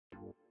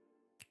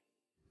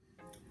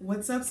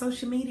What's up,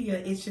 social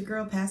media? It's your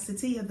girl, Pastor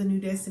T of the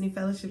New Destiny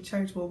Fellowship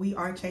Church, where we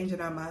are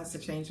changing our minds to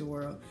change the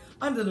world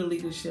under the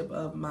leadership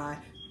of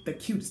the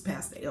cutest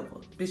pastor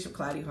ever, Bishop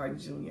Tonya Harden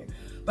Jr.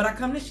 But I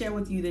come to share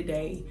with you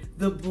today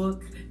the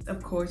book.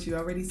 Of course, you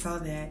already saw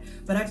that,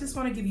 but I just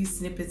want to give you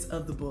snippets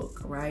of the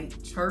book, right?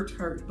 Church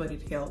hurt, but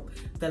it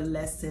helped. The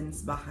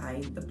lessons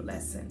behind the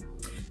blessing.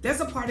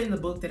 There's a part in the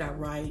book that I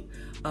write,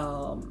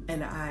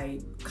 and I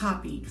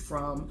copied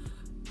from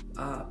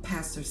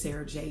Pastor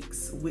Sarah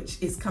Jakes,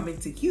 which is coming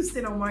to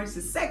Houston on March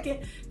the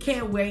 2nd.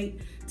 Can't wait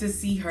to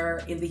see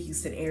her in the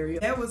Houston area.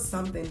 There was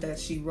something that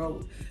she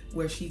wrote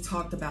where she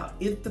talked about,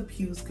 if the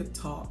pews could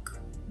talk,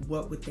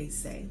 what would they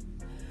say?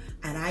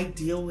 And I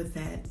deal with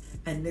that.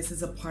 And this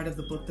is a part of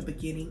the book, the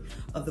beginning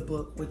of the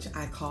book, which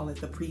I call it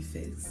the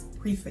prefix.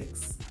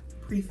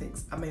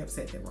 I may have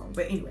said that wrong,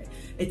 but anyway,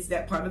 it's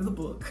that part of the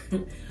book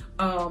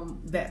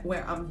that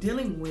where I'm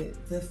dealing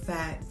with the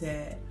fact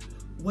that,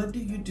 what do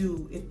you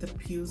do if the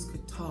pews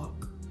could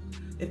talk?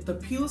 If the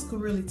pews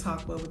could really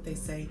talk, what would they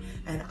say?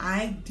 And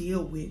I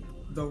deal with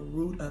the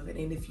root of it.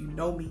 And if you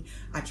know me,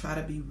 I try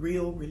to be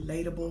real,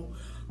 relatable,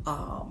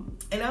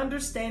 and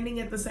understanding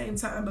at the same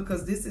time,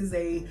 because this is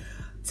a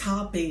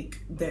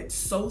topic that's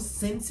so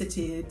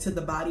sensitive to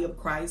the body of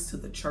Christ, to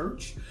the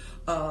church,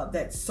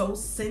 that's so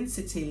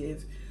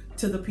sensitive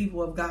to the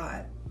people of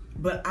God.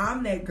 But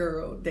I'm that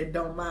girl that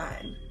don't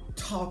mind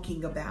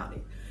talking about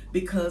it,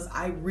 because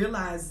I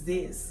realize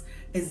this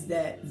is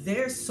that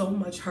there's so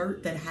much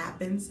hurt that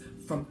happens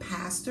from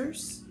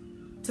pastors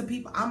to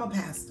people. I'm a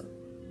pastor.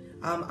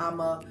 I'm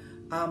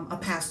a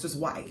pastor's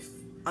wife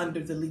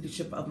under the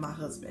leadership of my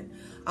husband.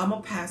 I'm a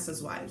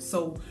pastor's wife.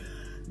 So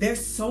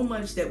there's so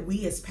much that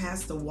we as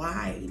pastor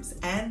wives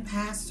and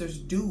pastors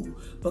do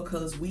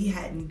because we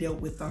hadn't dealt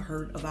with the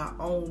hurt of our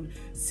own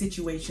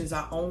situations,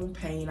 our own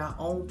pain, our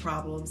own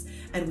problems,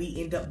 and we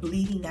end up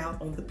bleeding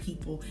out on the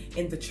people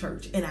in the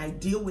church. And I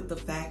deal with the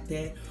fact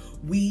that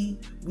we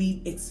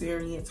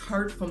experience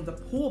hurt from the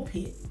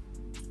pulpit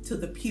to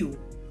the pew,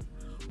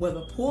 where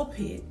the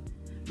pulpit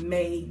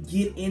may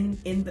get in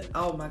the,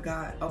 oh my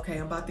God, okay,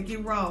 I'm about to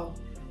get raw.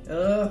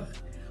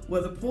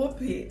 Where the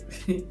pulpit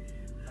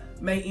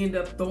may end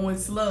up throwing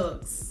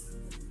slugs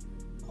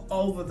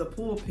over the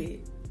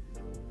pulpit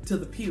to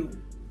the pew.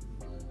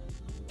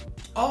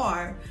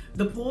 Or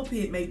the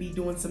pulpit may be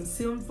doing some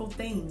sinful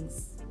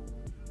things,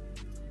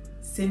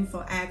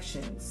 sinful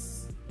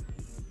actions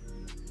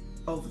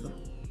over the,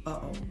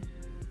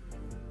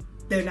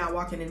 they're not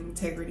walking in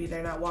integrity.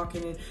 They're not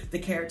walking in the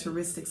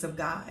characteristics of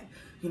God.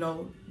 You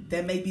know,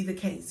 that may be the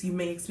case. You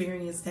may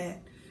experience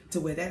that to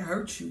where that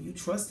hurt you. You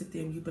trusted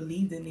them, you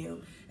believed in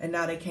them, and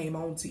now they came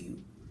on to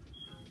you.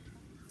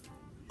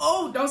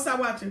 Oh, don't stop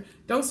watching.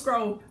 Don't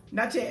scroll.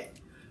 Not yet.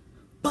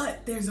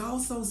 But there's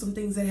also some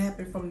things that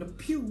happen from the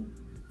pew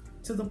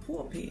to the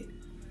pulpit,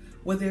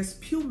 where there's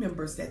pew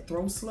members that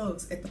throw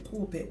slugs at the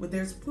pulpit, where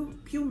there's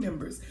pew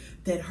members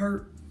that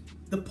hurt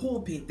the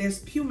pulpit. There's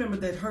pew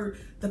members that hurt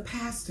the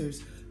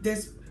pastors.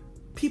 There's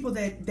people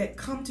that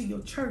come to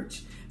your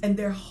church and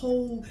their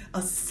whole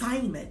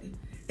assignment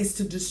is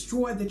to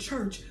destroy the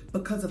church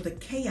because of the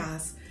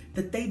chaos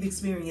that they've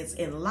experienced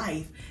in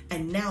life.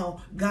 And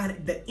now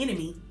God, the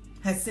enemy,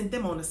 has sent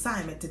them on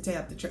assignment to tear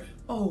up the church.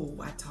 Oh,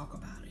 I talk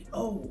about it.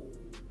 Oh,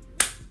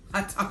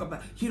 I talk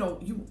about, you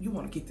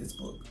want to get this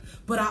book.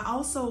 But I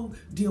also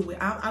deal with,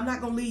 I'm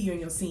not going to leave you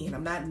in your sin.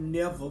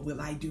 Never will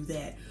I do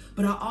that.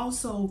 But I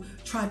also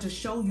try to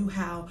show you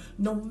how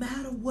no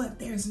matter what,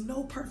 there's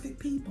no perfect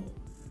people.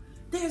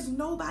 There's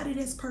nobody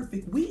that's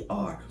perfect. We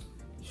are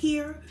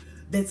here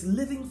that's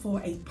living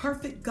for a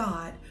perfect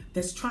God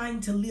that's trying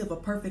to live a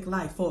perfect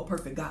life for a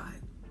perfect God.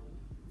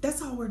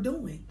 That's all we're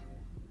doing.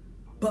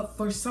 But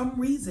for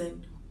some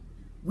reason,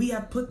 we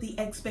have put the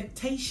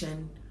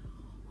expectation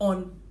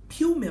on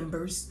pew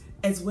members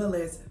as well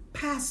as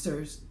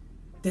pastors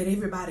that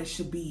everybody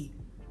should be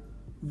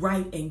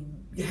right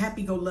and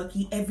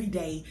happy-go-lucky every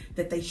day,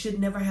 that they should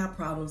never have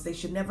problems, they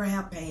should never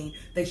have pain,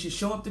 they should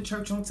show up to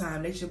church on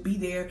time, they should be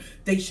there,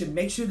 they should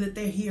make sure that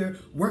they're here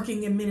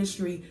working in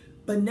ministry,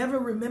 but never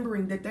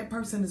remembering that that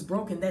person is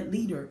broken, that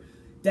leader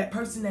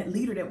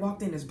that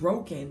walked in is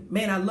broken.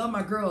 Man, I love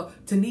my girl,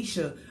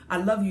 Tanisha. I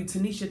love you,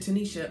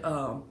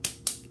 Tanisha.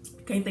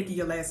 Can't think of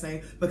your last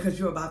name because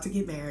you're about to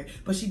get married.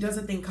 But she does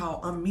a thing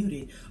called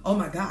Unmuted. Oh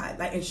my God.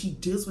 And she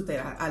deals with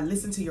that. I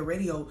listen to your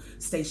radio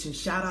station.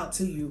 Shout out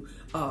to you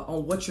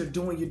on what you're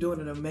doing. You're doing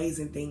an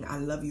amazing thing. I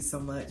love you so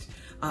much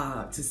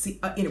to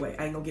see. Anyway,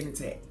 I ain't gonna get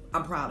into that.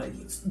 I'm proud of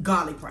you.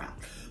 Godly proud.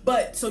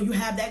 But so you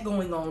have that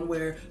going on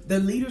where the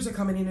leaders are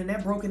coming in and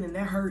they're broken and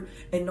they're hurt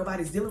and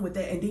nobody's dealing with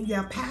that. And then you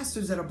have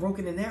pastors that are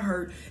broken and they're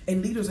hurt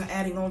and leaders are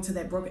adding on to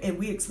that broken. And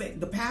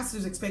the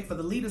pastors expect for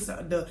the leaders,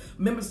 the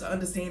members to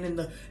understand,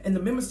 and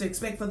the members to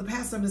expect for the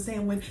pastor to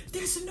understand, when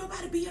there should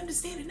nobody be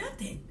understanding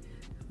nothing.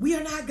 We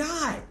are not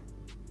God.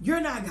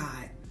 You're not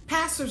God.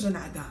 Pastors are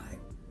not God.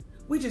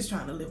 We're just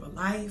trying to live a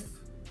life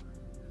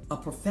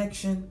of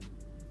perfection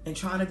and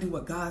trying to do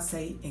what God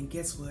say. And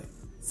guess what?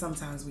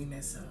 Sometimes we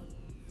mess up.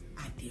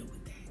 I deal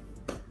with that.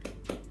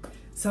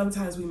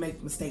 Sometimes we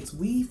make mistakes.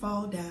 We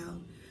fall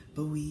down.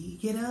 but we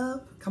get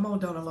up. Come on,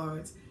 Donna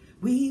Lawrence.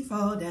 We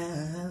fall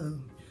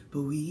down,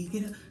 but we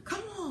get up.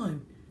 Come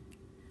on.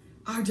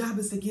 Our job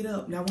is to get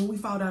up. Now, when we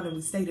fall down and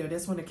we stay there,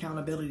 that's when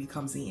accountability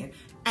comes in.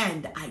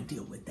 And I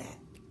deal with that.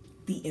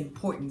 The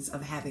importance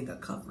of having a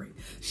covering.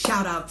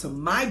 Shout out to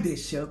my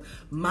bishop,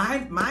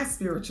 my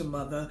spiritual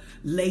mother,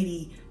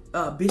 Lady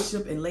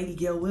Bishop and Lady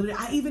Gail Willard.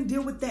 I even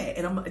deal with that,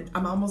 and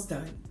I'm almost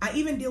done. I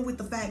even deal with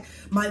the fact,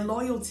 my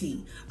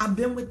loyalty. I've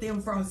been with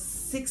them for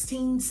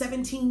 16,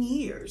 17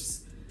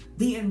 years.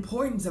 The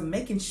importance of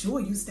making sure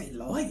you stay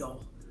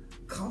loyal.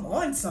 Come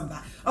on,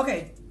 somebody.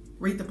 Okay,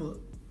 read the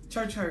book.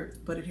 Church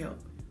Hurt, but it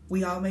helped.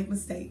 We all make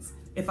mistakes.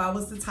 If I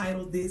was to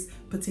title this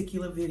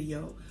particular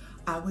video,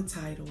 I would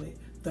title it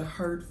The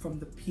Hurt from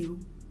the Pew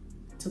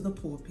to the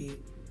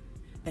Pulpit,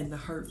 and The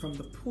Hurt from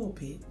the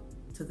Pulpit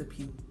to the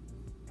Pew.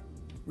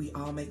 We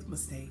all make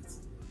mistakes.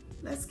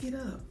 Let's get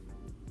up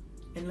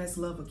and let's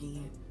love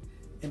again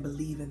and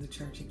believe in the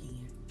church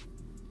again.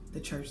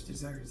 The church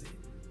deserves it.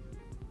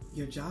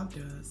 Your job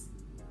does.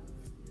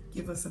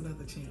 Give us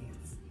another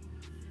chance.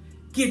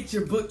 Get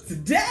your book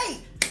today.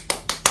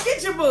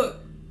 Get your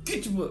book.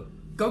 Get your book.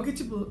 Go get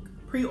your book.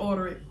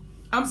 Pre-order it.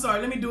 I'm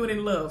sorry, let me do it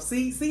in love.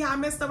 See how I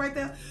messed up right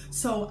there?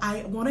 So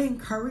I want to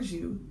encourage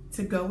you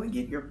to go and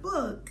get your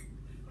book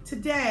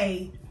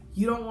today.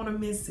 You don't want to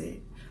miss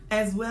it.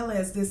 As well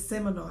as this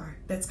seminar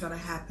that's going to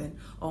happen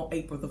on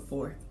April the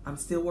 4th. I'm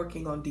still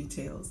working on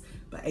details,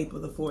 but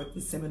April the 4th,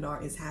 the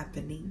seminar is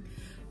happening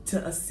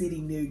to a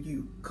city near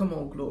you. Come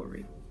on,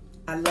 glory.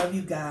 I love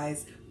you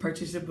guys.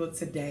 Purchase your book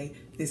today.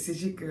 This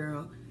is your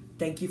girl.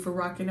 Thank you for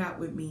rocking out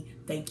with me.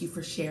 Thank you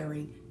for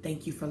sharing.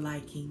 Thank you for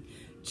liking.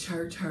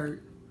 Church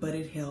hurt, but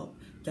it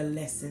helped. The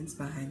lessons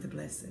behind the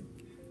blessing.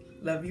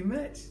 Love you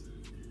much.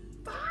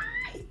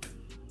 Bye.